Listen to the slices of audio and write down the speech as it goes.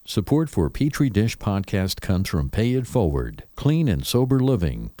Support for Petri Dish Podcast comes from Pay It Forward, clean and sober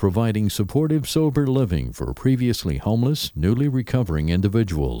living, providing supportive sober living for previously homeless, newly recovering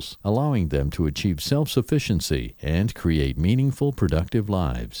individuals, allowing them to achieve self-sufficiency and create meaningful, productive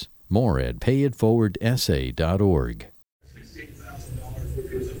lives. More at payitforwardsa.org.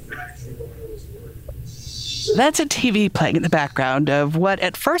 That's a TV playing in the background of what,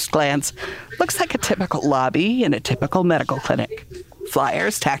 at first glance, looks like a typical lobby in a typical medical clinic.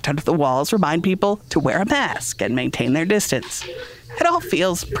 Flyers tacked onto the walls remind people to wear a mask and maintain their distance. It all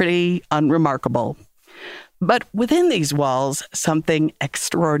feels pretty unremarkable. But within these walls, something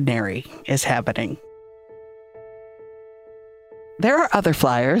extraordinary is happening. There are other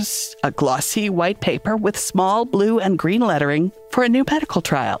flyers, a glossy white paper with small blue and green lettering for a new medical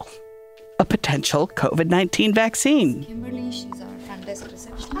trial. A potential COVID-19 vaccine. Kimberly, she's our front desk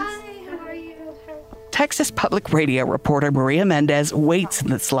receptionist. Hi, how are you? Texas Public Radio reporter Maria Mendez waits in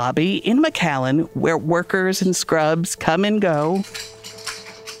this lobby in McAllen, where workers in scrubs come and go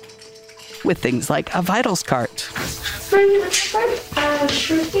with things like a vitals cart.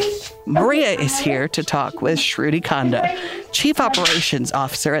 Maria is here to talk with Shruti Kanda, Chief Operations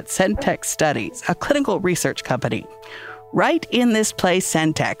Officer at Centex Studies, a clinical research company. Right in this place,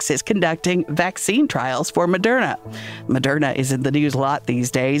 Centex is conducting vaccine trials for Moderna. Moderna is in the news a lot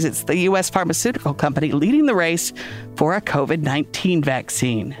these days. It's the U.S. pharmaceutical company leading the race for a COVID-19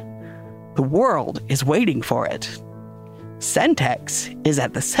 vaccine. The world is waiting for it. Centex is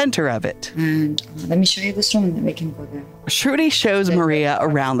at the center of it. And let me show you this room and then we can go there. Shruti shows Maria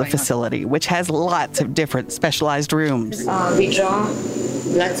around the facility, which has lots of different specialized rooms. We draw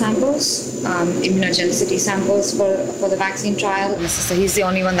blood samples, immunogenicity samples for the vaccine trial. So he's the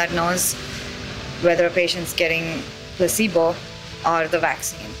only one that knows whether a patient's getting placebo or the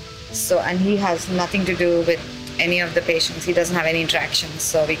vaccine. And he has nothing to do with any of the patients. He doesn't have any interactions.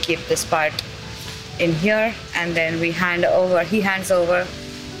 So we keep this part in here, and then he hands over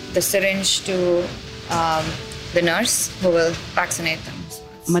the syringe to the nurse who will vaccinate them.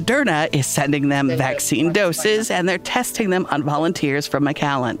 Moderna is sending them vaccine doses, and they're testing them on volunteers from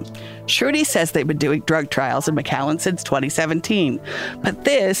McAllen. Shruti says they've been doing drug trials in McAllen since 2017, but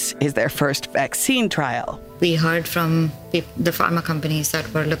this is their first vaccine trial. We heard from the pharma companies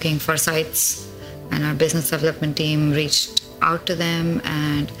that were looking for sites, and our business development team reached out to them,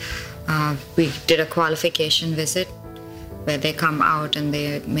 and we did a qualification visit where they come out and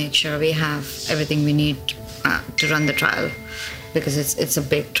they make sure we have everything we need to run the trial, because it's a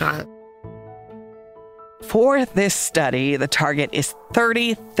big trial. For this study, the target is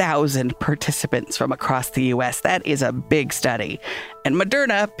 30,000 participants from across the U.S. That is a big study. And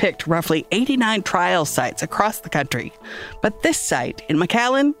Moderna picked roughly 89 trial sites across the country. But this site in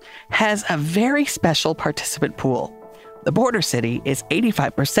McAllen has a very special participant pool. The border city is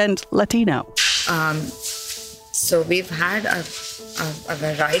 85% Latino. So we've had a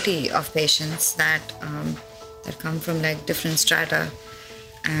variety of patients that come from like different strata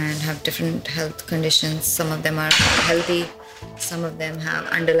and have different health conditions. Some of them are healthy, some of them have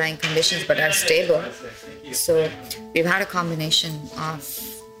underlying conditions but are stable. So we've had a combination of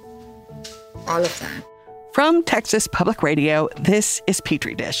all of that. From Texas Public Radio, this is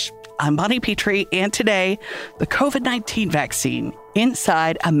Petri Dish. I'm Bonnie Petrie, and today, the COVID-19 vaccine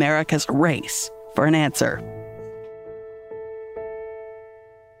inside America's race for an answer.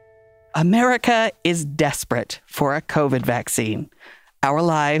 America is desperate for a COVID vaccine. Our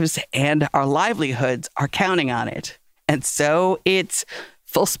lives and our livelihoods are counting on it. And so it's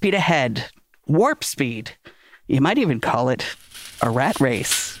full speed ahead, warp speed. You might even call it a rat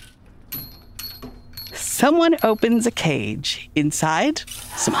race. Someone opens a cage. Inside,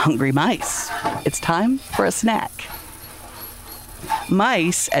 some hungry mice. It's time for a snack.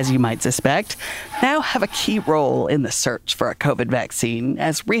 Mice, as you might suspect, now have a key role in the search for a COVID vaccine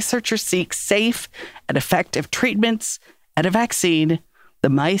as researchers seek safe and effective treatments and a vaccine. The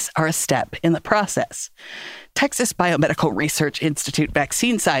mice are a step in the process. Texas Biomedical Research Institute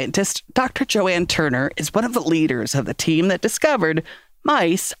vaccine scientist Dr. Joanne Turner is one of the leaders of the team that discovered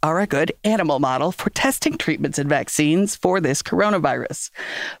mice are a good animal model for testing treatments and vaccines for this coronavirus.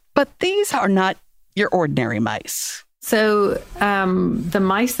 But these are not your ordinary mice. So the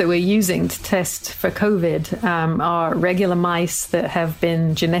mice that we're using to test for COVID are regular mice that have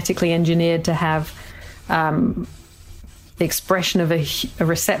been genetically engineered to have the expression of a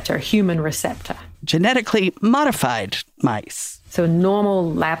receptor, a human receptor. Genetically modified mice. So a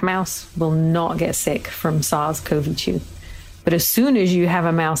normal lab mouse will not get sick from SARS-CoV-2. But as soon as you have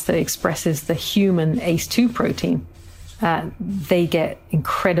a mouse that expresses the human ACE2 protein, they get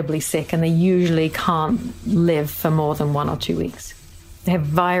incredibly sick, and they usually can't live for more than 1 or 2 weeks. They have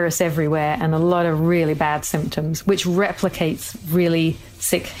virus everywhere and a lot of really bad symptoms, which replicates really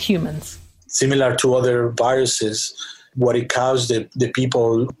sick humans. Similar to other viruses, what it causes the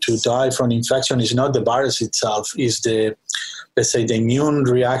people to die from infection is not the virus itself, is the immune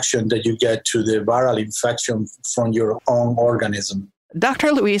reaction that you get to the viral infection from your own organism.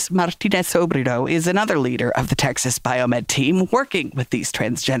 Dr. Luis Martinez-Sobrino is another leader of the Texas Biomed team working with these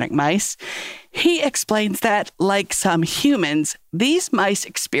transgenic mice. He explains that, like some humans, these mice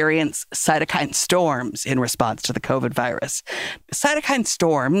experience cytokine storms in response to the COVID virus. Cytokine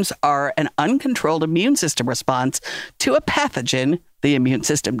storms are an uncontrolled immune system response to a pathogen the immune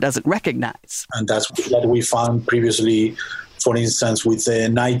system doesn't recognize. And that's what we found previously, for instance, with the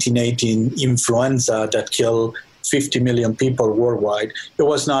 1918 influenza that killed 50 million people worldwide. It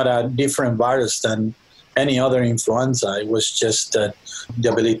was not a different virus than any other influenza. It was just the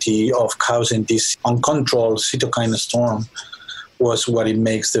ability of causing this uncontrolled cytokine storm was what it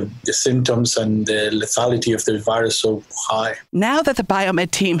makes the symptoms and the lethality of the virus so high. Now that the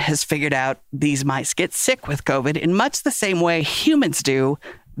Biomed team has figured out these mice get sick with COVID in much the same way humans do,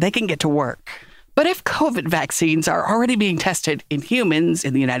 they can get to work. But if COVID vaccines are already being tested in humans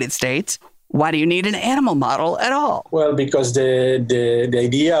in the United States, why do you need an animal model at all? Well, because the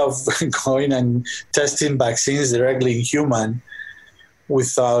idea of going and testing vaccines directly in human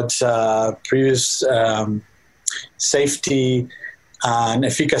without previous safety and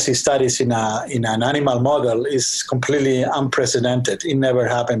efficacy studies in an animal model is completely unprecedented. It never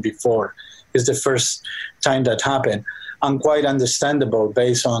happened before. It's the first time that happened, and quite understandable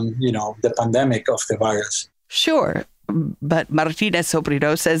based on the pandemic of the virus. Sure. But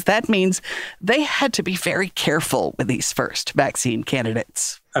Martinez-Sobrino says that means they had to be very careful with these first vaccine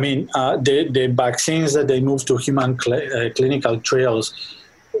candidates. I mean, the vaccines that they moved to human clinical trials,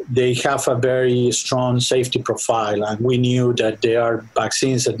 they have a very strong safety profile. And we knew that they are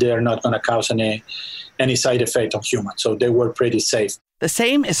vaccines that they are not going to cause any side effect on humans. So they were pretty safe. The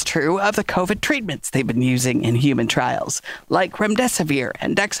same is true of the COVID treatments they've been using in human trials, like remdesivir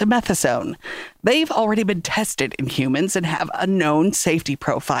and dexamethasone. They've already been tested in humans and have a known safety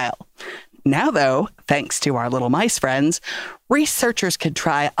profile. Now, though, thanks to our little mice friends, researchers can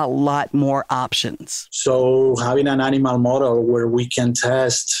try a lot more options. So having an animal model where we can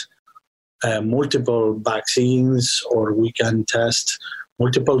test multiple vaccines, or we can test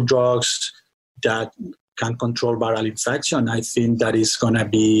multiple drugs that can control viral infection, I think that is going to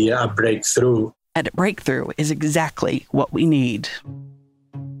be a breakthrough. And a breakthrough is exactly what we need.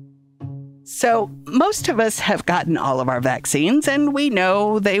 So most of us have gotten all of our vaccines, and we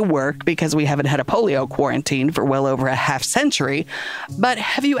know they work because we haven't had a polio quarantine for well over a half century. But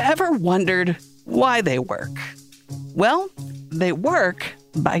have you ever wondered why they work? Well, they work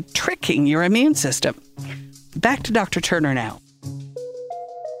by tricking your immune system. Back to Dr. Turner now.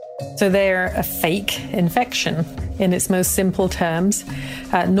 So they're a fake infection in its most simple terms.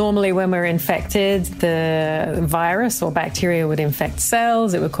 Normally when we're infected, the virus or bacteria would infect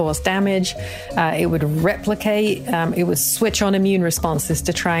cells, it would cause damage, it would replicate, it would switch on immune responses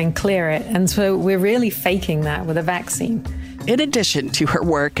to try and clear it. And so we're really faking that with a vaccine. In addition to her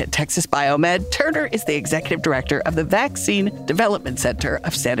work at Texas Biomed, Turner is the executive director of the Vaccine Development Center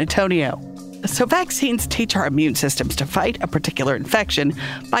of San Antonio. So vaccines teach our immune systems to fight a particular infection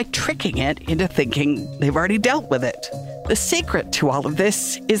by tricking it into thinking they've already dealt with it. The secret to all of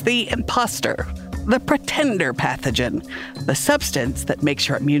this is the imposter, the pretender pathogen, the substance that makes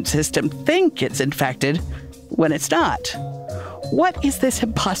your immune system think it's infected when it's not. What is this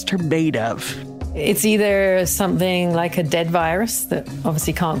imposter made of? It's either something like a dead virus that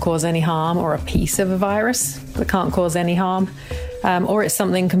obviously can't cause any harm, or a piece of a virus that can't cause any harm. Or it's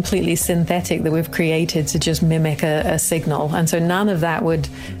something completely synthetic that we've created to just mimic a signal. And so none of that would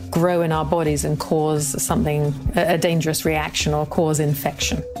grow in our bodies and cause something, a dangerous reaction or cause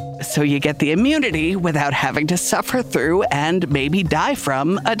infection. So you get the immunity without having to suffer through and maybe die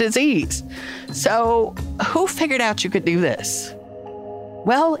from a disease. So who figured out you could do this?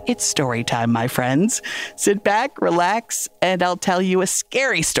 Well, it's story time, my friends. Sit back, relax, and I'll tell you a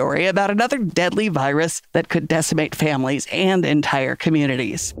scary story about another deadly virus that could decimate families and entire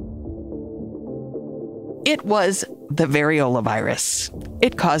communities. It was the variola virus.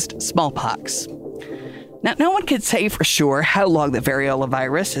 It caused smallpox. Now, no one can say for sure how long the variola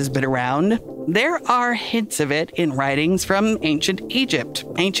virus has been around. There are hints of it in writings from ancient Egypt,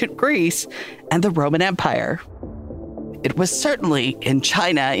 ancient Greece, and the Roman Empire. It was certainly in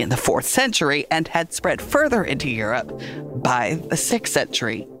China in the 4th century and had spread further into Europe by the 6th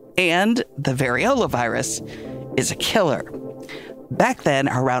century. And the variola virus is a killer. Back then,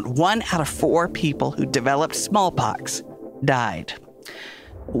 around 1 out of 4 people who developed smallpox died.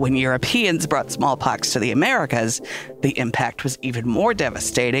 When Europeans brought smallpox to the Americas, the impact was even more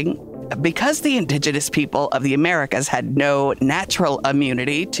devastating. Because the indigenous people of the Americas had no natural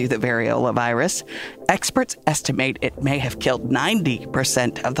immunity to the variola virus, experts estimate it may have killed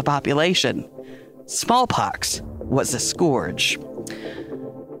 90% of the population. Smallpox was a scourge.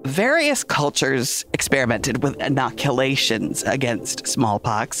 Various cultures experimented with inoculations against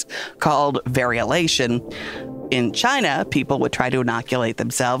smallpox, called variolation. In China, people would try to inoculate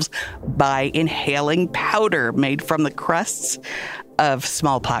themselves by inhaling powder made from the crusts of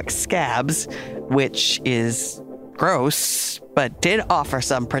smallpox scabs, which is gross, but did offer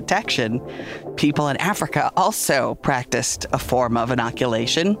some protection. People in Africa also practiced a form of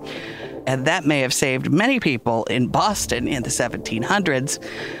inoculation, and that may have saved many people in Boston in the 1700s.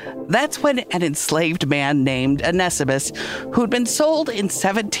 That's when an enslaved man named Onesimus, who'd been sold in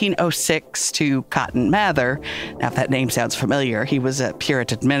 1706 to Cotton Mather. Now, if that name sounds familiar, he was a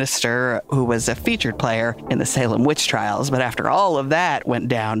Puritan minister who was a featured player in the Salem witch trials. But after all of that went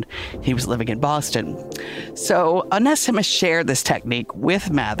down, he was living in Boston. So Onesimus shared this technique with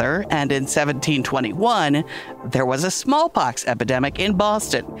Mather, and in 1721, there was a smallpox epidemic in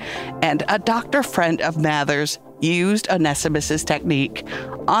Boston. And a doctor friend of Mather's used Onesimus's technique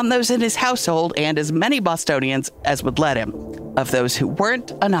on those in his household and as many Bostonians as would let him. Of those who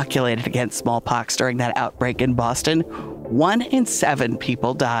weren't inoculated against smallpox during that outbreak in Boston, 1 in 7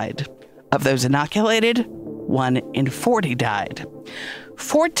 people died. Of those inoculated, 1 in 40 died.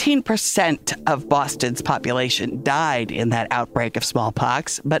 14% of Boston's population died in that outbreak of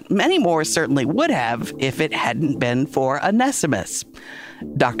smallpox, but many more certainly would have if it hadn't been for Onesimus.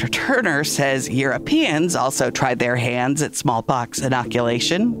 Dr. Turner says Europeans also tried their hands at smallpox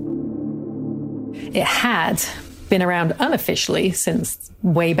inoculation. It had been around unofficially since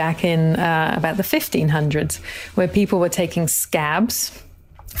way back in about the 1500s, where people were taking scabs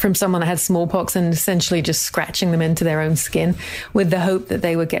from someone that had smallpox and essentially just scratching them into their own skin with the hope that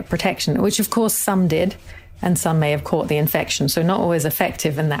they would get protection, which of course some did, and some may have caught the infection, so not always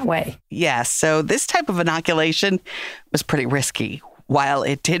effective in that way. Yes, so this type of inoculation was pretty risky. While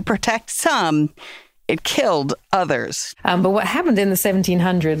it did protect some, it killed others. But what happened in the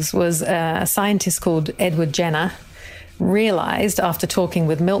 1700s was a scientist called Edward Jenner realized after talking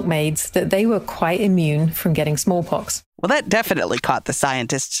with milkmaids that they were quite immune from getting smallpox. Well, that definitely caught the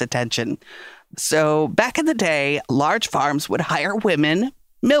scientist's attention. So back in the day, large farms would hire women,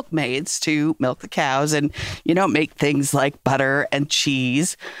 milkmaids, to milk the cows and, make things like butter and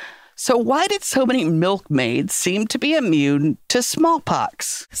cheese. So why did so many milkmaids seem to be immune to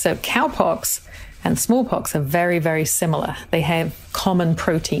smallpox? So cowpox and smallpox are very, very similar. They have common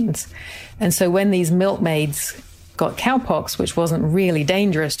proteins. And so when these milkmaids got cowpox, which wasn't really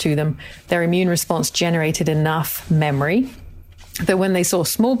dangerous to them, their immune response generated enough memory that when they saw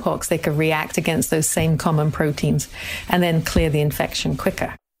smallpox, they could react against those same common proteins and then clear the infection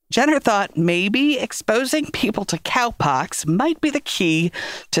quicker. Jenner thought maybe exposing people to cowpox might be the key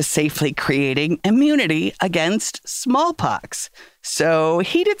to safely creating immunity against smallpox. So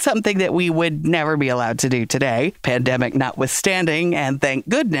he did something that we would never be allowed to do today, pandemic notwithstanding, and thank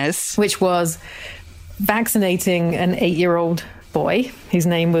goodness. Which was vaccinating an 8-year-old boy. His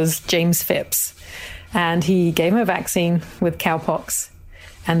name was James Phipps. And he gave him a vaccine with cowpox.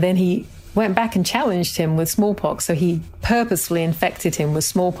 And then he went back and challenged him with smallpox. So he purposefully infected him with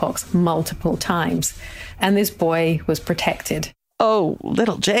smallpox multiple times. And this boy was protected. Oh,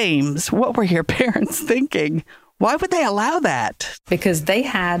 little James, what were your parents thinking? Why would they allow that? Because they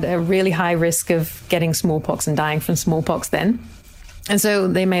had a really high risk of getting smallpox and dying from smallpox then. And so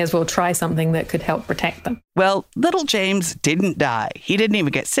they may as well try something that could help protect them. Well, little James didn't die. He didn't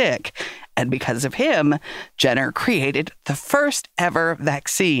even get sick. And because of him, Jenner created the first ever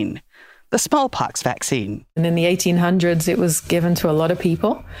vaccine, the smallpox vaccine. And in the 1800s, it was given to a lot of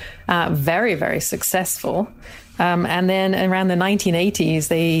people, very, very successful. And then around the 1980s,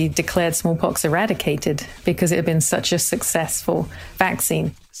 they declared smallpox eradicated because it had been such a successful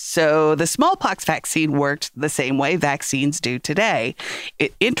vaccine. So the smallpox vaccine worked the same way vaccines do today.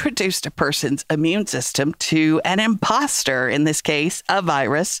 It introduced a person's immune system to an imposter, in this case, a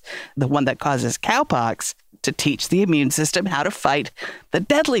virus, the one that causes cowpox, to teach the immune system how to fight the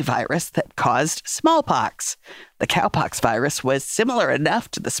deadly virus that caused smallpox. The cowpox virus was similar enough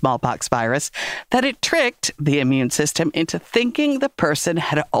to the smallpox virus that it tricked the immune system into thinking the person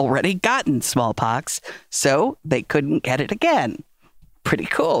had already gotten smallpox, so they couldn't get it again. Pretty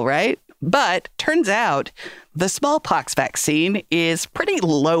cool, right? But turns out the smallpox vaccine is pretty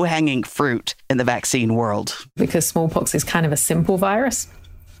low-hanging fruit in the vaccine world. Because smallpox is kind of a simple virus.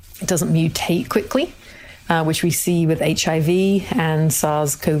 It doesn't mutate quickly. which we see with HIV and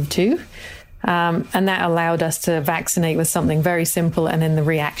SARS-CoV-2. And that allowed us to vaccinate with something very simple. And then the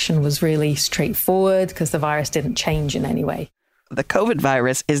reaction was really straightforward because the virus didn't change in any way. The COVID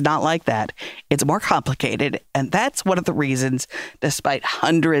virus is not like that. It's more complicated. And that's one of the reasons, despite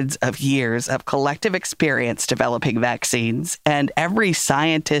hundreds of years of collective experience developing vaccines and every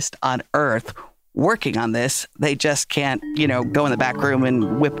scientist on Earth working on this, they just can't, go in the back room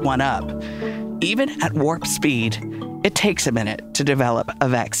and whip one up. Even at warp speed, it takes a minute to develop a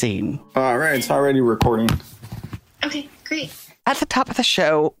vaccine. All right, it's already recording. Okay, great. At the top of the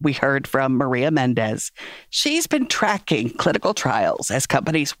show, we heard from Maria Mendez. She's been tracking clinical trials as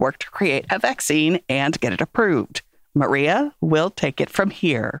companies work to create a vaccine and get it approved. Maria will take it from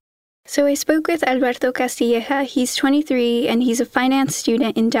here. So I spoke with Alberto Castilleja. He's 23 and he's a finance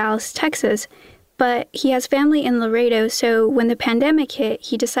student in Dallas, Texas. But he has family in Laredo, so when the pandemic hit,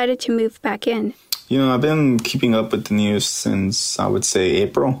 he decided to move back in. I've been keeping up with the news since, I would say,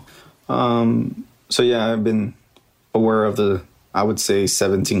 April. I've been aware of the,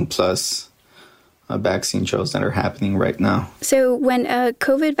 17 plus vaccine trials that are happening right now. So when a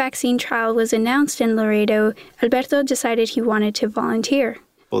COVID vaccine trial was announced in Laredo, Alberto decided he wanted to volunteer.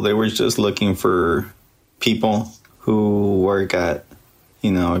 Well, they were just looking for people who work at,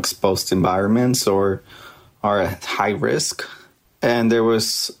 exposed environments or are at high risk. And there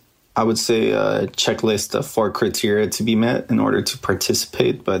was, a checklist of 4 criteria to be met in order to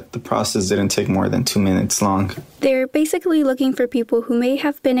participate, but the process didn't take more than 2 minutes long. They're basically looking for people who may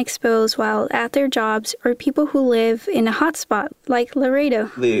have been exposed while at their jobs or people who live in a hotspot like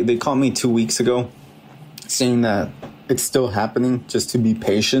Laredo. They called me 2 weeks ago saying that it's still happening, just to be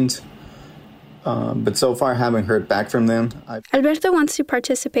patient. But so far I haven't heard back from them. Alberto wants to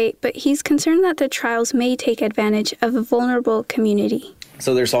participate, but he's concerned that the trials may take advantage of a vulnerable community.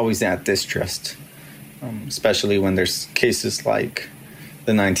 So there's always that distrust, especially when there's cases like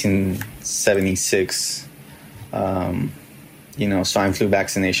the 1976, swine flu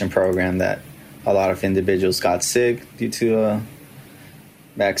vaccination program that a lot of individuals got sick due to a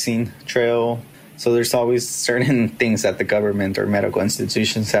vaccine trail. So there's always certain things that the government or medical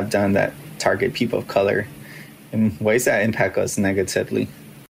institutions have done that target people of color in ways that impact us negatively.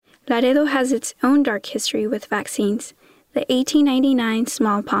 Laredo has its own dark history with vaccines. The 1899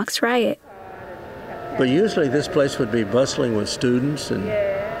 smallpox riot. But usually this place would be bustling with students, and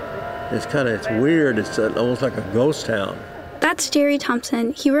it's weird. It's almost like a ghost town. That's Jerry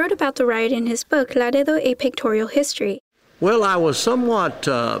Thompson. He wrote about the riot in his book, Laredo, A Pictorial History. Well, I was somewhat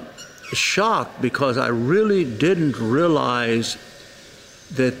shocked because I really didn't realize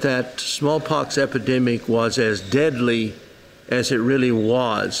that smallpox epidemic was as deadly as it really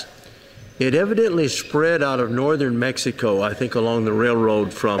was. It evidently spread out of northern Mexico, I think along the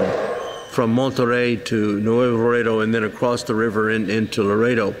railroad from Monterrey to Nuevo Laredo and then across the river into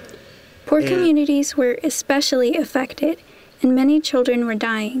Laredo. Poor communities were especially affected, and many children were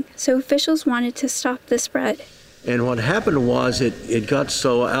dying, so officials wanted to stop the spread. And what happened was it got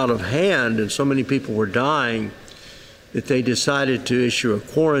so out of hand and so many people were dying that they decided to issue a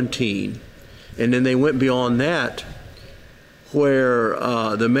quarantine. And then they went beyond that, where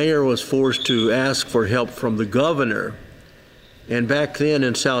the mayor was forced to ask for help from the governor. And back then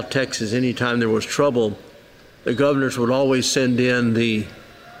in South Texas, anytime there was trouble, the governors would always send in the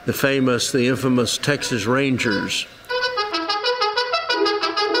infamous Texas Rangers.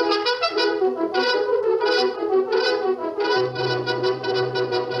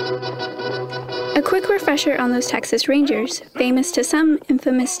 A quick refresher on those Texas Rangers, famous to some,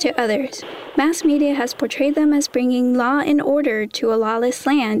 infamous to others. Mass media has portrayed them as bringing law and order to a lawless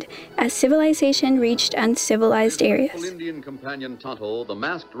land as civilization reached uncivilized areas. Indian companion Tonto, the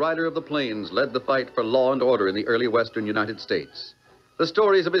masked rider of the plains, led the fight for law and order in the early western United States. The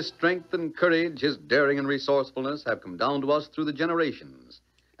stories of his strength and courage, his daring and resourcefulness have come down to us through the generations.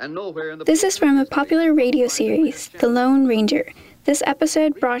 And nowhere in the... This is from a popular radio series, The Lone Ranger. This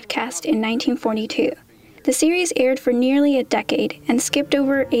episode broadcast in 1942. The series aired for nearly a decade and skipped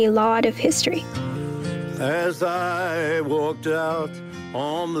over a lot of history. As I walked out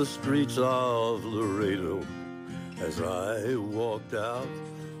on the streets of Laredo, as I walked out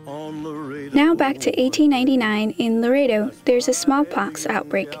on Laredo. Now back to 1899 in Laredo, there's a smallpox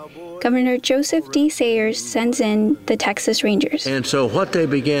outbreak. Governor Joseph D. Sayers sends in the Texas Rangers. And so what they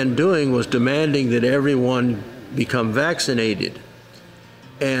began doing was demanding that everyone become vaccinated.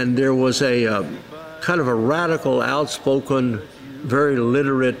 And there was a kind of a radical, outspoken, very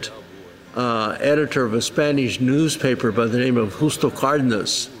literate editor of a Spanish newspaper by the name of Justo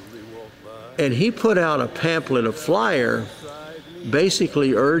Cardenas. And he put out a pamphlet, a flyer,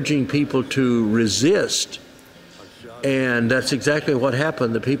 basically urging people to resist And that's exactly what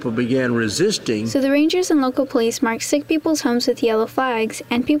happened. The people began resisting. So the rangers and local police marked sick people's homes with yellow flags,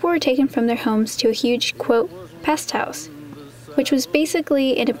 and people were taken from their homes to a huge, quote, pest house, which was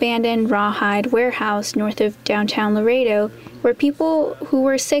basically an abandoned rawhide warehouse north of downtown Laredo, where people who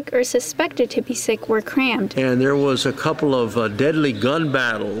were sick or suspected to be sick were crammed. And there was a couple of deadly gun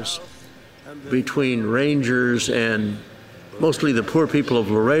battles between rangers and mostly the poor people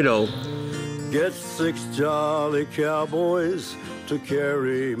of Laredo. Get 6 jolly cowboys to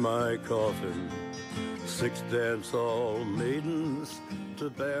carry my coffin, 6 dance-hall maidens to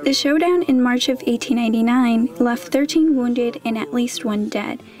bear. The showdown in March of 1899 left 13 wounded and at least 1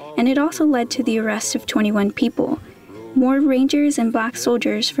 dead, and it also led to the arrest of 21 people. More Rangers and black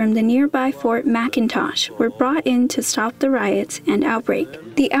soldiers from the nearby Fort McIntosh were brought in to stop the riots and outbreak.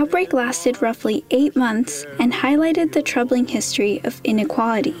 The outbreak lasted roughly 8 months and highlighted the troubling history of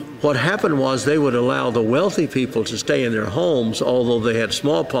inequality. What happened was they would allow the wealthy people to stay in their homes, although they had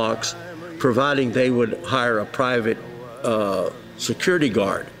smallpox, providing they would hire a private security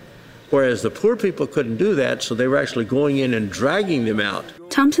guard. Whereas the poor people couldn't do that, so they were actually going in and dragging them out.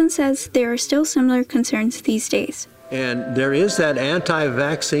 Thompson says there are still similar concerns these days. And there is that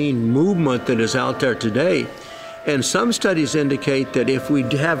anti-vaccine movement that is out there today. And some studies indicate that if we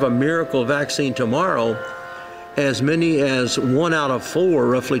have a miracle vaccine tomorrow, as many as 1 out of 4,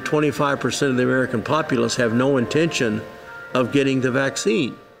 roughly 25% of the American populace, have no intention of getting the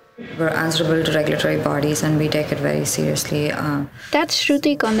vaccine. We're answerable to regulatory bodies and we take it very seriously. That's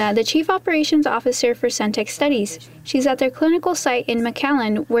Shruti Konda, the Chief Operations Officer for Centex Studies. She's at their clinical site in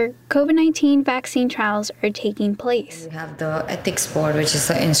McAllen, where COVID-19 vaccine trials are taking place. We have the Ethics Board, which is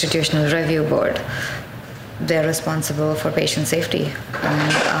the Institutional Review Board. They're responsible for patient safety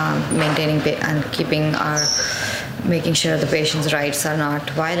and making sure the patient's rights are not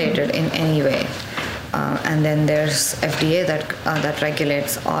violated in any way. And then there's FDA that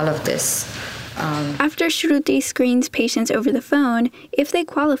regulates all of this. After Shruti screens patients over the phone, if they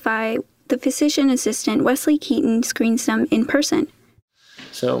qualify, the physician assistant, Wesley Keaton, screens them in person.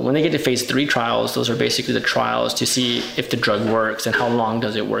 So when they get to phase 3 trials, those are basically the trials to see if the drug works and how long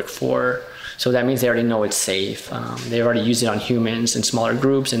does it work for. So that means they already know it's safe. They've already used it on humans in smaller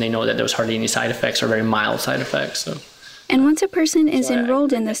groups, and they know that there's hardly any side effects or very mild side effects. And once a person is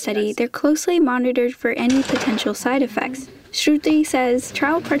enrolled in the study, they're closely monitored for any potential side effects. Shruti says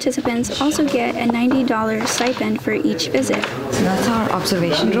trial participants also get a $90 stipend for each visit. So that's our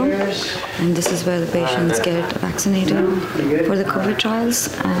observation room, and this is where the patients get vaccinated for the COVID trials,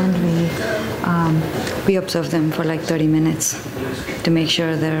 and we observe them for like 30 minutes to make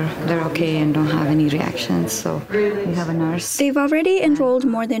sure they're okay and don't have any reactions. So we have a nurse. They've already enrolled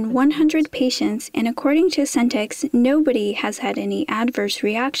more than 100 patients, and according to Centex, nobody has had any adverse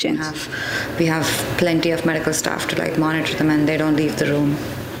reactions. We have plenty of medical staff to monitor them, and they don't leave the room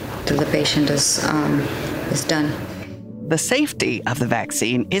till the patient is done. The safety of the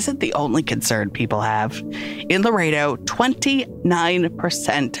vaccine isn't the only concern people have. In Laredo,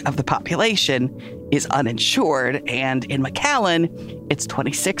 29% of the population is uninsured, and in McAllen, it's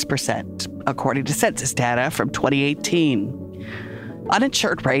 26%, according to census data from 2018.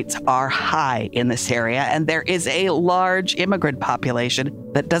 Uninsured rates are high in this area, and there is a large immigrant population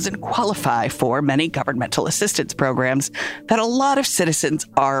that doesn't qualify for many governmental assistance programs that a lot of citizens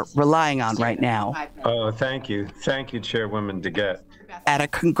are relying on right now. Oh, thank you. Thank you, Chairwoman DeGette. At a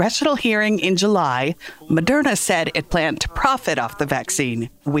congressional hearing in July, Moderna said it planned to profit off the vaccine,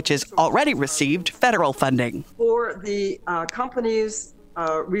 which has already received federal funding. For the companies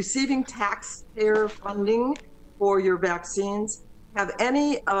receiving taxpayer funding for your vaccines, have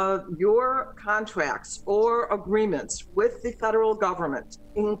any of your contracts or agreements with the federal government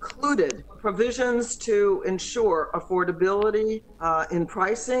included provisions to ensure affordability in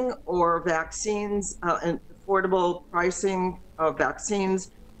pricing or vaccines, and affordable pricing of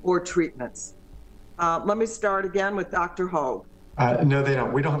vaccines or treatments? Let me start again with Dr. Hogue. No, they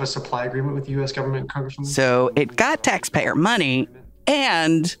don't. We don't have a supply agreement with the U.S. government, Congresswoman. So it got taxpayer money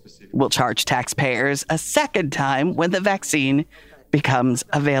and will charge taxpayers a second time when the vaccine becomes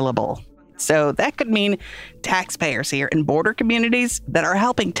available. So that could mean taxpayers here in border communities that are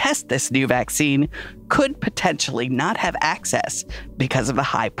helping test this new vaccine could potentially not have access because of the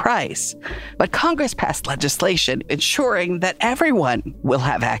high price. But Congress passed legislation ensuring that everyone will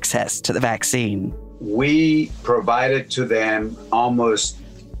have access to the vaccine. We provided to them almost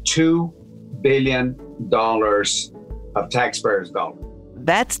 $2 billion of taxpayers' dollars.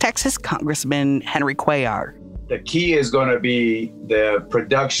 That's Texas Congressman Henry Cuellar. The key is going to be the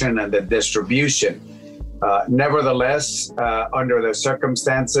production and the distribution. Nevertheless, under the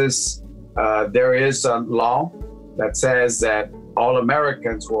circumstances, there is a law that says that all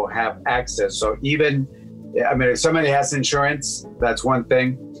Americans will have access. So even, if somebody has insurance, that's one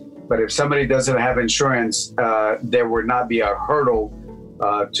thing. But if somebody doesn't have insurance, there would not be a hurdle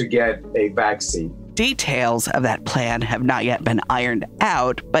to get a vaccine. Details of that plan have not yet been ironed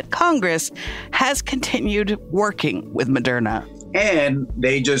out, but Congress has continued working with Moderna. And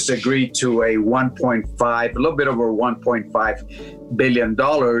they just agreed to a little bit over $1.5 billion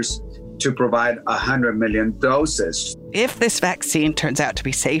to provide 100 million doses. If this vaccine turns out to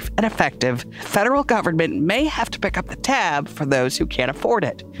be safe and effective, the federal government may have to pick up the tab for those who can't afford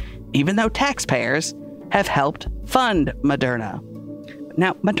it, even though taxpayers have helped fund Moderna.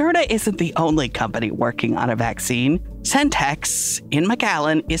 Now, Moderna isn't the only company working on a vaccine. Centex in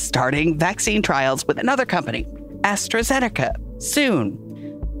McAllen is starting vaccine trials with another company, AstraZeneca, soon.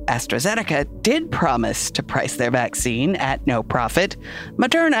 AstraZeneca did promise to price their vaccine at no profit.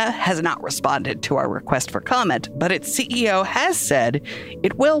 Moderna has not responded to our request for comment, but its CEO has said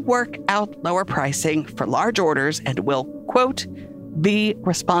it will work out lower pricing for large orders and will, quote, be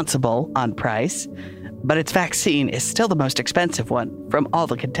responsible on price. But its vaccine is still the most expensive one from all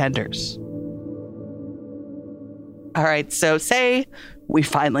the contenders. All right, so say we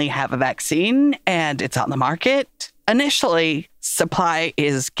finally have a vaccine and it's on the market. Initially, supply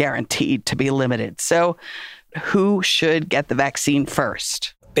is guaranteed to be limited. So who should get the vaccine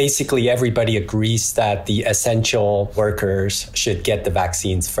first? Basically, everybody agrees that the essential workers should get the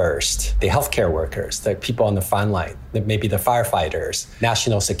vaccines first. The healthcare workers, the people on the front line, maybe the firefighters,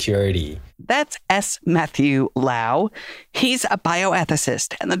 national security. That's S. Matthew Lau. He's a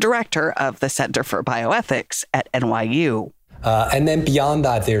bioethicist and the director of the Center for Bioethics at NYU. And then beyond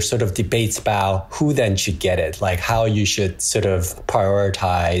that, there's sort of debates about who then should get it, like how you should sort of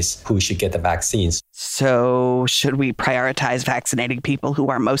prioritize who should get the vaccines. So should we prioritize vaccinating people who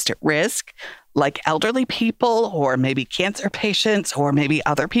are most at risk, like elderly people or maybe cancer patients or maybe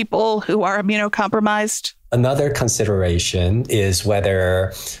other people who are immunocompromised? Another consideration is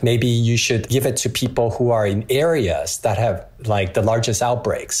whether maybe you should give it to people who are in areas that have like the largest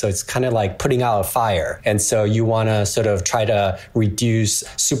outbreaks. So it's kind of like putting out a fire. And so you want to sort of try to reduce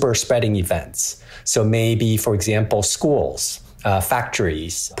super spreading events. So maybe, for example, schools,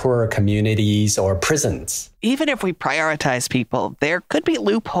 factories, poorer communities, or prisons. Even if we prioritize people, there could be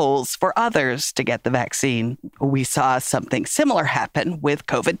loopholes for others to get the vaccine. We saw something similar happen with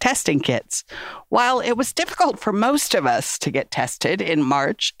COVID testing kits. While it was difficult for most of us to get tested in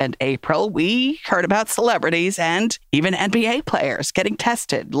March and April, we heard about celebrities and even NBA players getting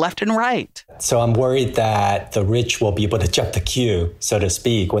tested left and right. So I'm worried that the rich will be able to jump the queue, so to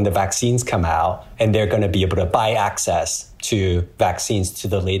speak, when the vaccines come out, and they're going to be able to buy access to vaccines, to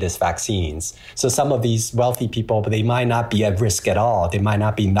the latest vaccines. So some of these wealthy people, but they might not be at risk at all. They might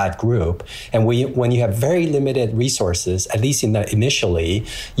not be in that group. And when you have very limited resources, at least initially,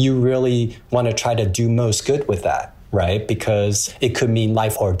 you really want to try to do most good with that, right? Because it could mean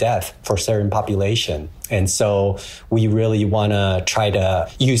life or death for certain population. And so we really want to try to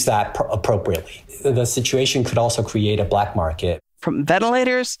use that appropriately. The situation could also create a black market. From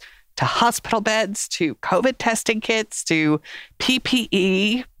ventilators to hospital beds, to COVID testing kits, to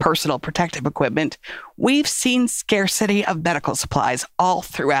PPE, personal protective equipment, we've seen scarcity of medical supplies all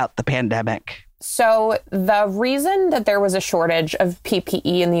throughout the pandemic. So the reason that there was a shortage of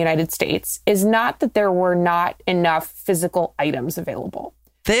PPE in the United States is not that there were not enough physical items available.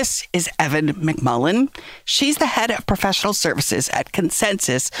 This is Evan McMullen. She's the head of professional services at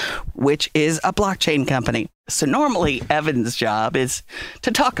Consensus, which is a blockchain company. So normally, Evan's job is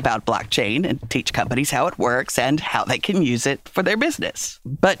to talk about blockchain and teach companies how it works and how they can use it for their business.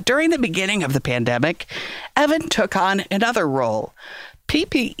 But during the beginning of the pandemic, Evan took on another role,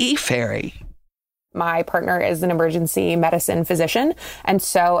 PPE Fairy. My partner is an emergency medicine physician. And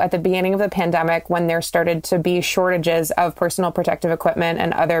so at the beginning of the pandemic, when there started to be shortages of personal protective equipment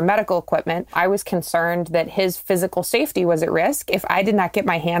and other medical equipment, I was concerned that his physical safety was at risk if I did not get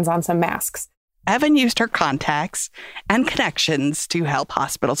my hands on some masks. Evan used her contacts and connections to help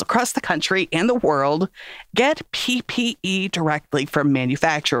hospitals across the country and the world get PPE directly from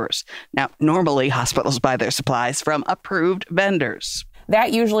manufacturers. Now, normally hospitals buy their supplies from approved vendors.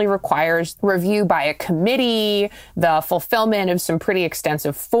 That usually requires review by a committee, the fulfillment of some pretty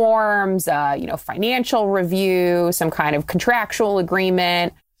extensive forms, financial review, some kind of contractual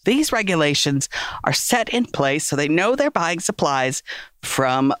agreement. These regulations are set in place so they know they're buying supplies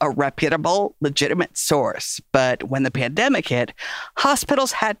from a reputable, legitimate source. But when the pandemic hit,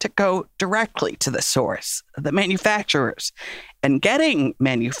 hospitals had to go directly to the source, the manufacturers. And getting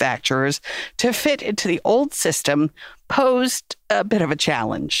manufacturers to fit into the old system posed a bit of a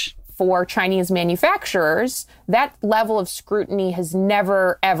challenge. for Chinese manufacturers, that level of scrutiny has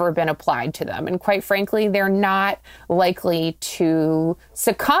never, ever been applied to them. And quite frankly, they're not likely to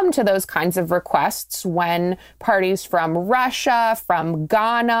succumb to those kinds of requests when parties from Russia, from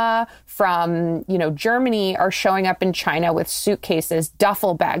Ghana, from, Germany are showing up in China with suitcases,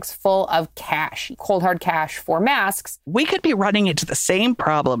 duffel bags full of cash, cold hard cash for masks. We could be running into the same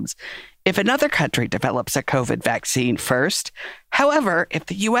problems if another country develops a COVID vaccine first. However, if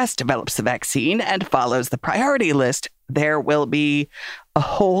the U.S. develops the vaccine and follows the priority list, there will be a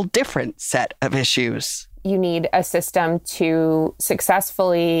whole different set of issues. You need a system to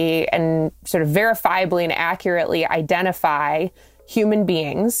successfully and sort of verifiably and accurately identify human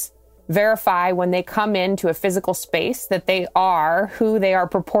beings, verify when they come into a physical space that they are who they are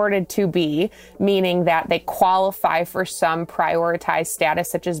purported to be, meaning that they qualify for some prioritized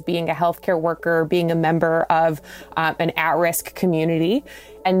status, such as being a healthcare worker, being a member of an at-risk community.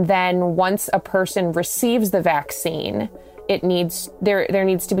 And then once a person receives the vaccine, there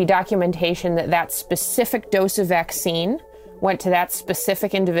needs to be documentation that that specific dose of vaccine went to that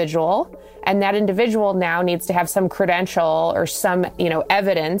specific individual, and that individual now needs to have some credential or some,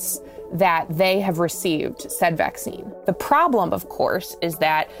 evidence that they have received said vaccine. The problem, of course, is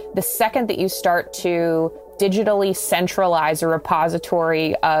that the second that you start to digitally centralize a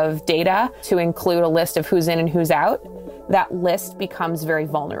repository of data to include a list of who's in and who's out, that list becomes very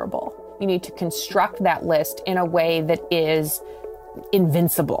vulnerable. You need to construct that list in a way that is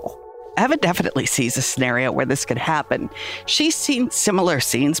invincible. Evan definitely sees a scenario where this could happen. She's seen similar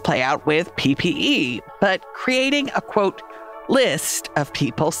scenes play out with PPE, but creating a, quote, list of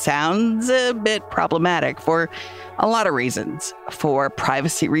people sounds a bit problematic for a lot of reasons. For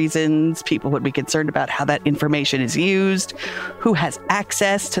privacy reasons, people would be concerned about how that information is used, who has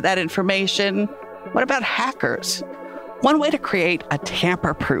access to that information. What about hackers? One way to create a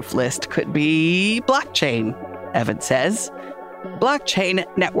tamper-proof list could be blockchain, Evan says. Blockchain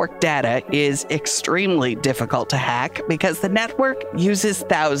network data is extremely difficult to hack because the network uses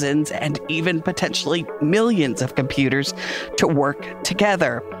thousands and even potentially millions of computers to work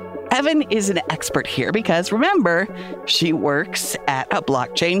together. Evan is an expert here because, remember, she works at a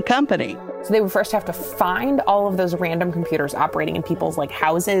blockchain company. So they would first have to find all of those random computers operating in people's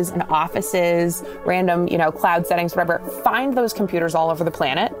houses and offices, random, cloud settings, whatever. Find those computers all over the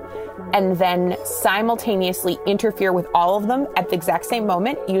planet and then simultaneously interfere with all of them at the exact same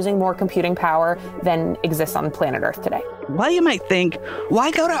moment using more computing power than exists on planet Earth today. Well, you might think,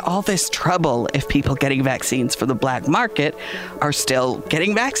 why go to all this trouble if people getting vaccines for the black market are still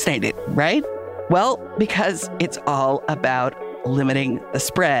getting vaccinated, right? Well, because it's all about limiting the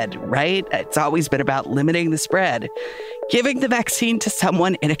spread, right? It's always been about limiting the spread. Giving the vaccine to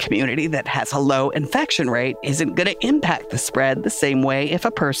someone in a community that has a low infection rate isn't going to impact the spread the same way if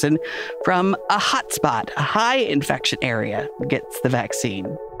a person from a hotspot, a high infection area, gets the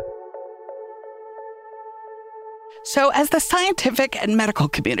vaccine. So as the scientific and medical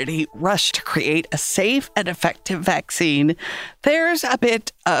community rush to create a safe and effective vaccine, there's a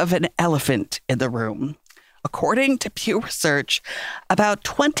bit of an elephant in the room. According to Pew Research, about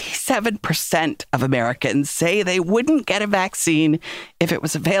 27% of Americans say they wouldn't get a vaccine if it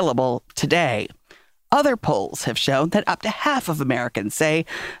was available today. Other polls have shown that up to half of Americans say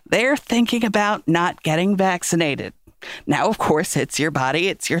they're thinking about not getting vaccinated. Now, of course, it's your body,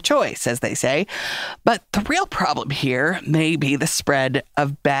 it's your choice, as they say. But the real problem here may be the spread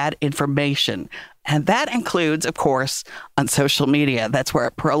of bad information. And that includes, of course, on social media. That's where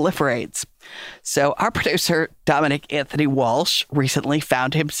it proliferates. So our producer, Dominic Anthony Walsh, recently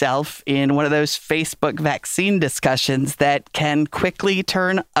found himself in one of those Facebook vaccine discussions that can quickly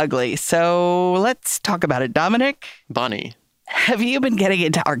turn ugly. So let's talk about it. Dominic? Bonnie. Have you been getting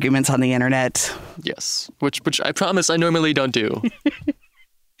into arguments on the internet? Yes, which I promise I normally don't do.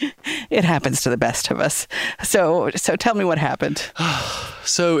 It happens to the best of us. So tell me what happened.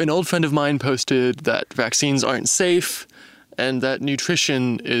 So an old friend of mine posted that vaccines aren't safe and that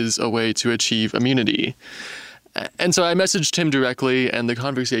nutrition is a way to achieve immunity. And so I messaged him directly and the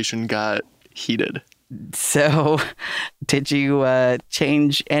conversation got heated. So did you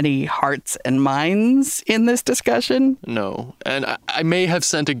change any hearts and minds in this discussion? No. And I may have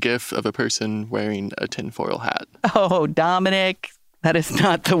sent a GIF of a person wearing a tinfoil hat. Oh, Dominic, That is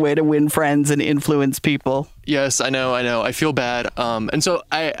not the way to win friends and influence people. Yes, I know. I feel bad. And so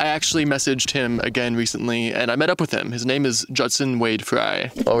I actually messaged him again recently, and I met up with him. His name is Judson Wade Fry.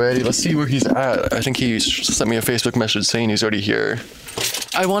 Alrighty, let's see where he's at. I think he sent me a Facebook message saying he's already here.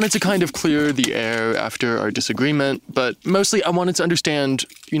 I wanted to kind of clear the air after our disagreement, but mostly I wanted to understand,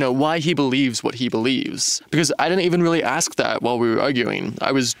 why he believes what he believes. Because I didn't even really ask that while we were arguing.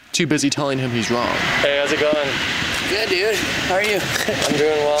 I was too busy telling him he's wrong. Hey, how's it going? Good, dude. How are you? I'm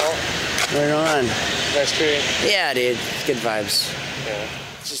doing well. Right on. Nice tree. Yeah, dude. Good vibes. Yeah.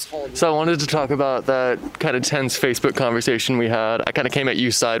 So I wanted to talk about that kind of tense Facebook conversation we had. I kind of came at you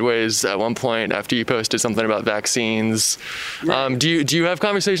sideways at one point after you posted something about vaccines. Right. Do you have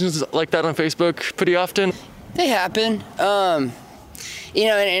conversations like that on Facebook pretty often? They happen. And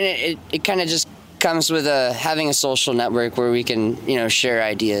it kind of just comes with having a social network where we can, share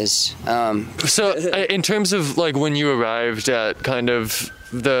ideas. So in terms of like when you arrived at kind of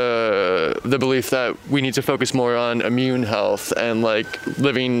the belief that we need to focus more on immune health and like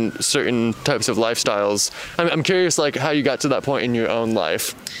living certain types of lifestyles, I'm curious like how you got to that point in your own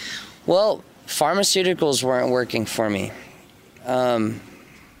life. Well, pharmaceuticals weren't working for me. And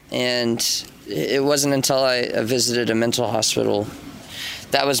it wasn't until I visited a mental hospital.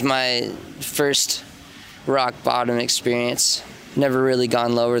 That was my first rock bottom experience. Never really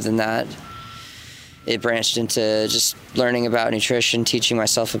gone lower than that. It branched into just learning about nutrition, teaching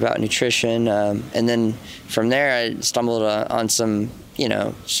myself about nutrition. And then from there, I stumbled on some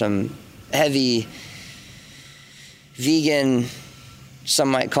heavy vegan,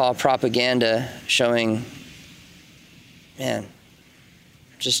 some might call propaganda, showing, man,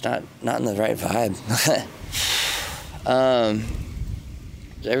 just not in the right vibe.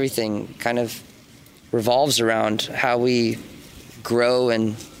 Everything kind of revolves around how we grow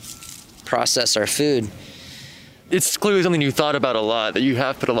and process our food. It's clearly something you thought about a lot, that you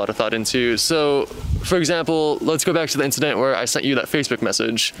have put a lot of thought into. So, for example, let's go back to the incident where I sent you that Facebook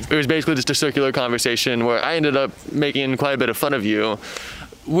message. It was basically just a circular conversation where I ended up making quite a bit of fun of you.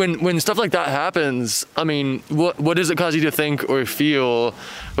 When stuff like that happens, I mean, what does it cause you to think or feel?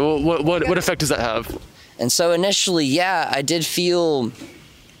 What effect does that have? And so initially, yeah, I did feel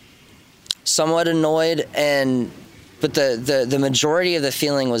somewhat annoyed, but the majority of the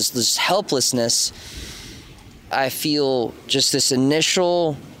feeling was this helplessness. I feel just this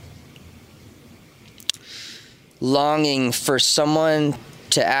initial longing for someone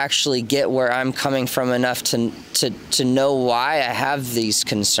to actually get where I'm coming from enough to know why I have these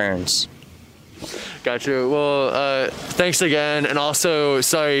concerns. Gotcha. Well, thanks again, and also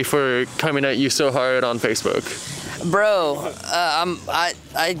sorry for coming at you so hard on Facebook. Bro,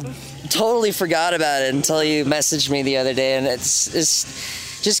 I totally forgot about it until you messaged me the other day, and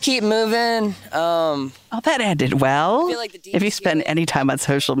it's just keep moving. That ended well. I feel like if you spend any time on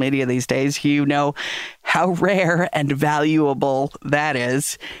social media these days, you know how rare and valuable that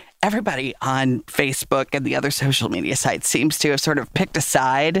is. Everybody on Facebook and the other social media sites seems to have sort of picked a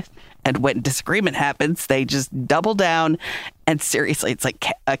side, and when disagreement happens, they just double down. And seriously, it's like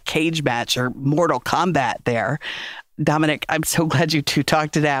a cage match or Mortal Kombat there. Dominic, I'm so glad you two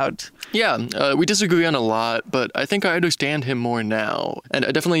talked it out. Yeah, we disagree on a lot, but I think I understand him more now. And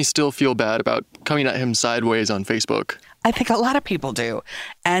I definitely still feel bad about coming at him sideways on Facebook. I think a lot of people do.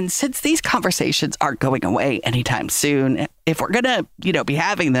 And since these conversations aren't going away anytime soon, if we're going to, be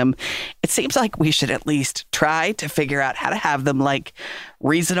having them, it seems like we should at least try to figure out how to have them like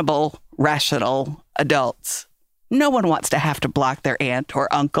reasonable, rational adults. No one wants to have to block their aunt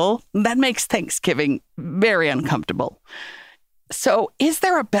or uncle. That makes Thanksgiving very uncomfortable. So is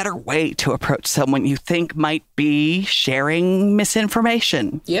there a better way to approach someone you think might be sharing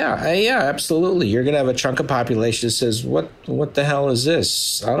misinformation? Yeah, absolutely. You're going to have a chunk of population that says, what the hell is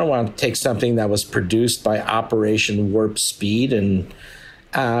this? I don't want to take something that was produced by Operation Warp Speed and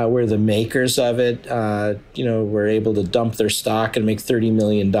we're the makers of it. We're able to dump their stock and make $30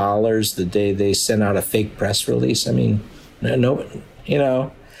 million the day they send out a fake press release. I mean,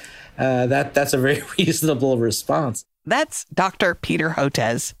 that's a very reasonable response. That's Dr. Peter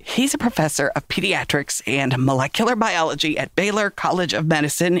Hotez. He's a professor of pediatrics and molecular biology at Baylor College of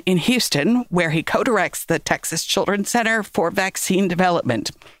Medicine in Houston, where he co-directs the Texas Children's Center for Vaccine Development.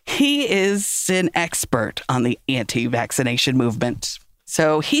 He is an expert on the anti-vaccination movement.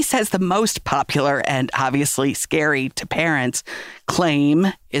 So he says the most popular and obviously scary to parents claim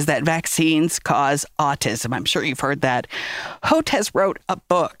is that vaccines cause autism. I'm sure you've heard that. Hotez wrote a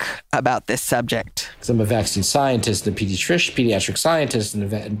book about this subject. I'm a vaccine scientist, a pediatric scientist, and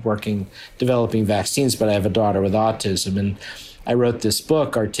developing vaccines, but I have a daughter with autism. And I wrote this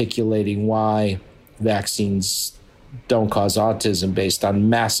book articulating why vaccines don't cause autism based on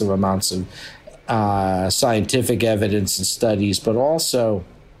massive amounts of scientific evidence and studies, but also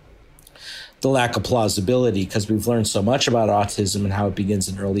the lack of plausibility, because we've learned so much about autism and how it begins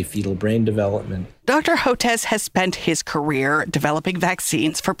in early fetal brain development. Dr. Hotez has spent his career developing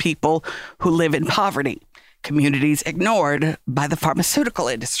vaccines for people who live in poverty, communities ignored by the pharmaceutical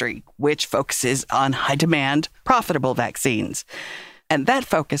industry, which focuses on high-demand, profitable vaccines. And that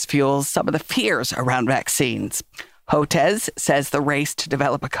focus fuels some of the fears around vaccines. Hotez says the race to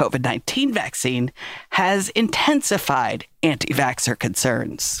develop a COVID-19 vaccine has intensified anti-vaxxer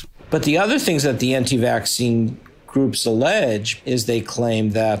concerns. But the other things that the anti-vaccine groups allege is they claim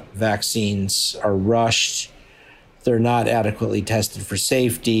that vaccines are rushed, they're not adequately tested for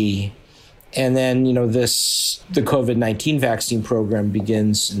safety. And then, the COVID-19 vaccine program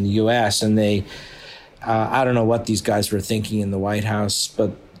begins in the U.S. and they, I don't know what these guys were thinking in the White House,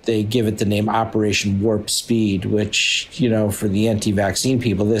 but they give it the name Operation Warp Speed, which, for the anti-vaccine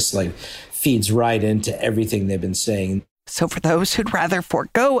people, this feeds right into everything they've been saying. So for those who'd rather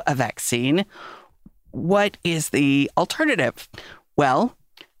forego a vaccine, what is the alternative? Well,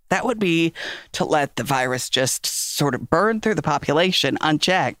 that would be to let the virus just sort of burn through the population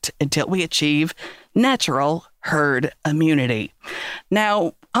unchecked until we achieve natural herd immunity.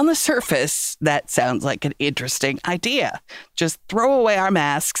 Now, on the surface, that sounds like an interesting idea. Just throw away our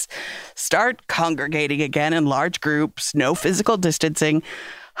masks, start congregating again in large groups, no physical distancing,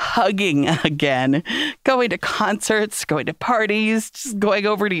 hugging again, going to concerts, going to parties, just going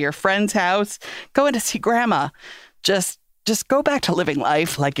over to your friend's house, going to see grandma. Just go back to living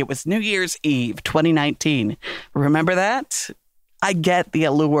life like it was New Year's Eve 2019. Remember that? I get the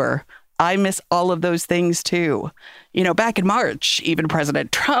allure. I miss all of those things too. Back in March, even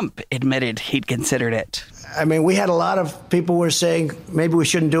President Trump admitted he'd considered it. I mean, we had a lot of people were saying maybe we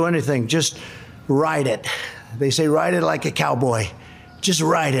shouldn't do anything. Just ride it. They say ride it like a cowboy. Just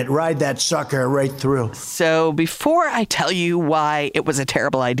ride it. Ride that sucker right through. So before I tell you why it was a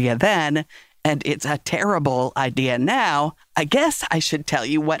terrible idea then, and it's a terrible idea now, I guess I should tell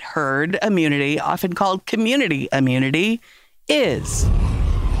you what herd immunity, often called community immunity, is.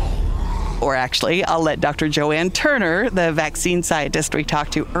 Or actually, I'll let Dr. Joanne Turner, the vaccine scientist we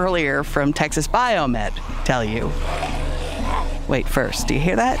talked to earlier from Texas Biomed, tell you. Wait, first, do you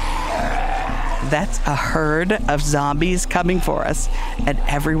hear that? That's a herd of zombies coming for us and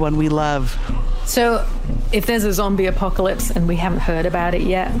everyone we love. So if there's a zombie apocalypse and we haven't heard about it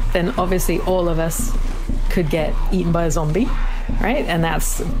yet, then obviously all of us could get eaten by a zombie, right? And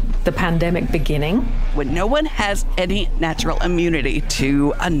that's the pandemic beginning. When no one has any natural immunity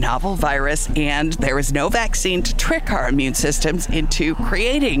to a novel virus and there is no vaccine to trick our immune systems into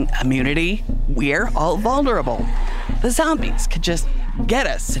creating immunity, we're all vulnerable. The zombies could just get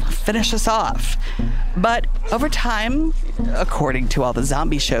us and finish us off. But over time, according to all the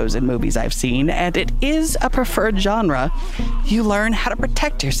zombie shows and movies I've seen, and it is a preferred genre, you learn how to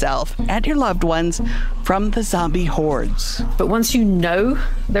protect yourself and your loved ones from the zombie hordes. But once you know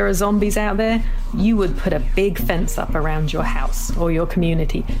there are zombies out there, you would put a big fence up around your house or your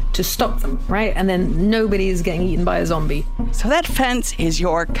community to stop them, right? And then nobody is getting eaten by a zombie. So that fence is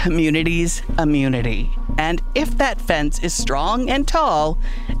your community's immunity. And if that fence is strong and tall,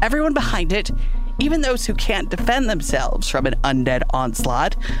 everyone behind it, even those who can't defend themselves from an undead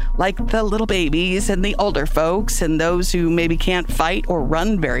onslaught, like the little babies and the older folks and those who maybe can't fight or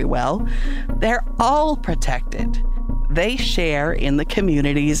run very well, they're all protected. They share in the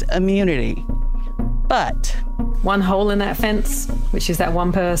community's immunity. But one hole in that fence, which is that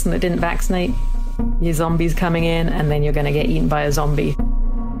one person that didn't vaccinate, your zombie's coming in and then you're going to get eaten by a zombie.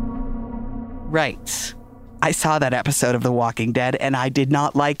 Right. I saw that episode of The Walking Dead and I did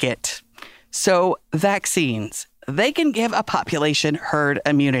not like it. So vaccines, they can give a population herd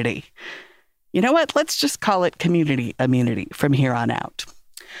immunity. You know what? Let's just call it community immunity from here on out.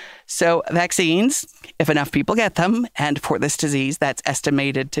 So vaccines, if enough people get them, and for this disease that's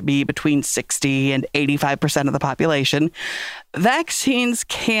estimated to be between 60 and 85% of the population, vaccines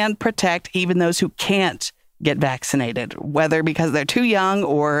can protect even those who can't get vaccinated, whether because they're too young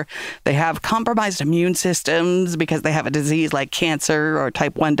or they have compromised immune systems because they have a disease like cancer or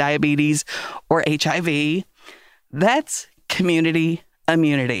type 1 diabetes or HIV. That's community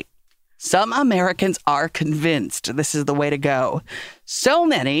immunity. Some Americans are convinced this is the way to go. So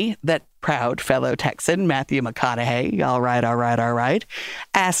many that proud fellow Texan Matthew McConaughey, all right,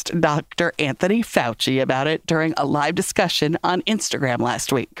 asked Dr. Anthony Fauci about it during a live discussion on Instagram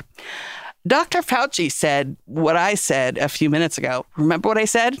last week. Dr. Fauci said what I said a few minutes ago. Remember what I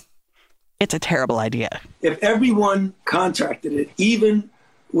said? It's a terrible idea. If everyone contracted it, even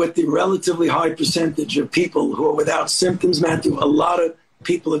with the relatively high percentage of people who are without symptoms, Matthew, a lot of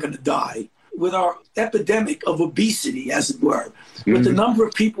people are going to die. With our epidemic of obesity, as it were, with the number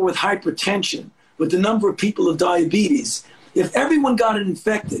of people with hypertension, with the number of people with diabetes, if everyone got it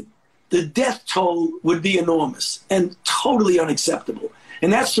infected, the death toll would be enormous and totally unacceptable.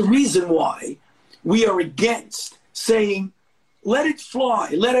 And that's the reason why we are against saying, let it fly,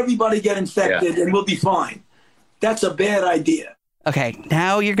 let everybody get infected and we'll be fine. That's a bad idea. Okay,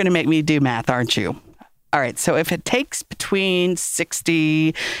 now you're going to make me do math, aren't you? All right, so if it takes between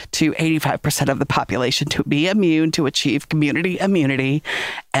 60 to 85% of the population to be immune to achieve community immunity,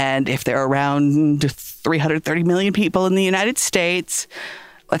 and if there are around 330 million people in the United States,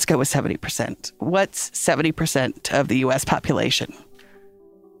 let's go with 70%. What's 70% of the U.S. population?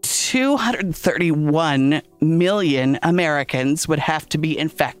 231 million Americans would have to be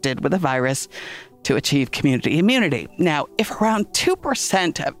infected with a virus to achieve community immunity. Now, if around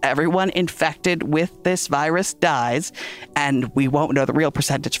 2% of everyone infected with this virus dies, and we won't know the real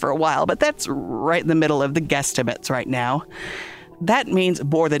percentage for a while, but that's right in the middle of the guesstimates right now, that means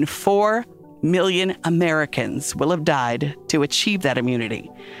more than 4 million Americans will have died to achieve that immunity.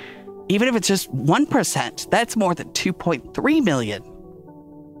 Even if it's just 1%, that's more than 2.3 million.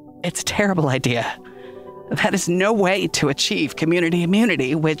 It's a terrible idea. That is no way to achieve community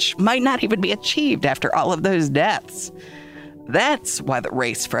immunity, which might not even be achieved after all of those deaths. That's why the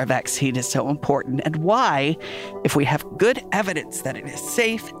race for a vaccine is so important, and why, if we have good evidence that it is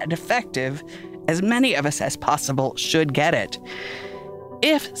safe and effective, as many of us as possible should get it.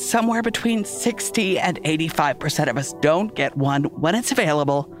 If somewhere between 60 and 85% of us don't get one when it's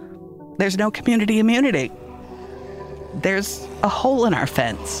available, there's no community immunity. There's a hole in our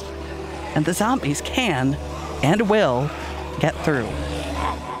fence, and the zombies can and will get through.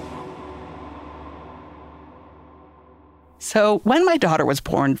 So when my daughter was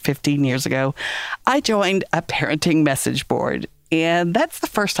born 15 years ago, I joined a parenting message board, and that's the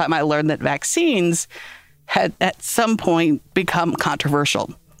first time I learned that vaccines had at some point become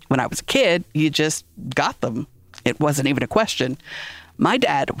controversial. When I was a kid, you just got them. It wasn't even a question. My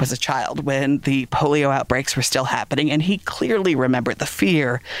dad was a child when the polio outbreaks were still happening, and he clearly remembered the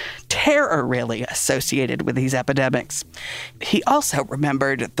fear, terror really, associated with these epidemics. He also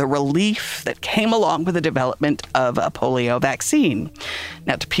remembered the relief that came along with the development of a polio vaccine.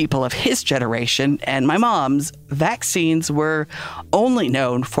 Now, to people of his generation and my mom's, vaccines were only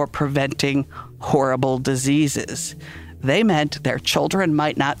known for preventing horrible diseases. They meant their children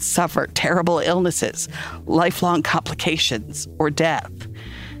might not suffer terrible illnesses, lifelong complications, or death.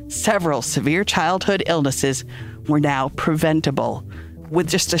 Several severe childhood illnesses were now preventable with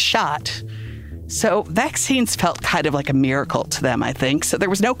just a shot. So vaccines felt kind of like a miracle to them, I think. So there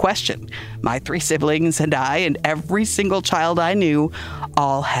was no question. My 3 siblings and I and every single child I knew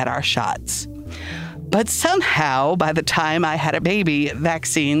all had our shots. But somehow, by the time I had a baby,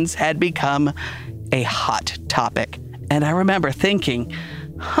 vaccines had become a hot topic. And I remember thinking,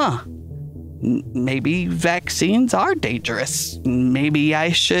 maybe vaccines are dangerous. Maybe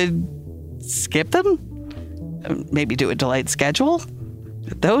I should skip them? Maybe do a delayed schedule?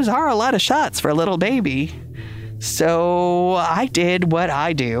 Those are a lot of shots for a little baby. So I did what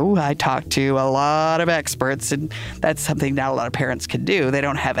I do. I talked to a lot of experts, and that's something not a lot of parents can do. They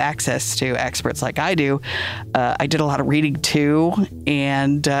don't have access to experts like I do. I did a lot of reading too,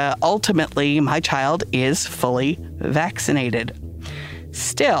 and ultimately my child is fully vaccinated.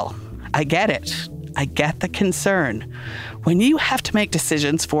 Still, I get it. I get the concern. When you have to make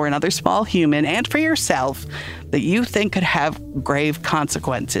decisions for another small human and for yourself that you think could have grave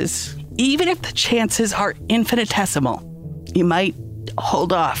consequences, even if the chances are infinitesimal, you might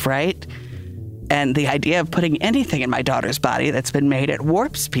hold off, right? And the idea of putting anything in my daughter's body that's been made at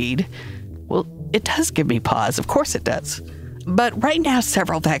warp speed, well, it does give me pause. Of course it does. But right now,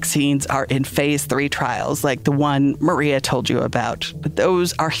 several vaccines are in phase 3 trials, like the one Maria told you about. But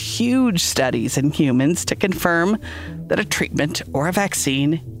those are huge studies in humans to confirm that a treatment or a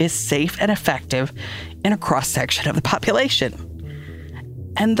vaccine is safe and effective in a cross-section of the population.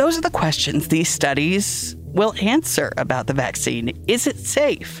 And those are the questions these studies will answer about the vaccine. Is it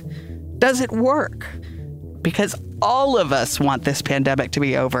safe? Does it work? Because all of us want this pandemic to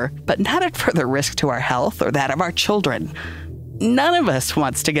be over, but not at further risk to our health or that of our children. None of us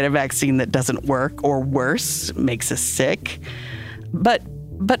wants to get a vaccine that doesn't work, or worse, makes us sick. But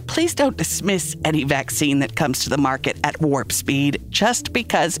please don't dismiss any vaccine that comes to the market at warp speed just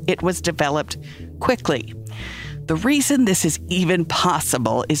because it was developed quickly. The reason this is even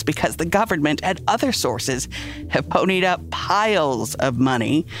possible is because the government and other sources have ponied up piles of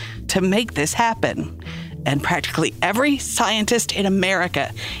money to make this happen. And practically every scientist in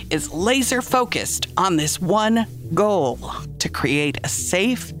America is laser focused on this one goal: to create a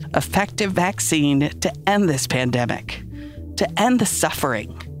safe, effective vaccine to end this pandemic, to end the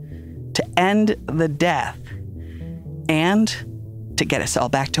suffering, to end the death, and to get us all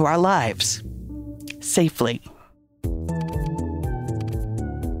back to our lives safely.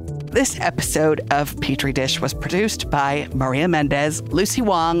 This episode of Petri Dish was produced by Maria Mendez, Lucy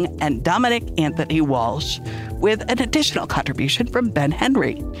Wong, and Dominic Anthony Walsh, with an additional contribution from Ben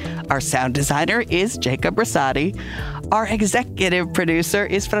Henry. Our sound designer is Jacob Rosati. Our executive producer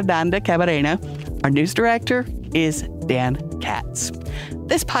is Fernanda Camarena. Our news director is Dan Katz.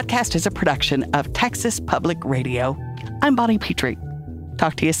 This podcast is a production of Texas Public Radio. I'm Bonnie Petrie.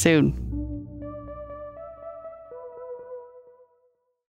 Talk to you soon.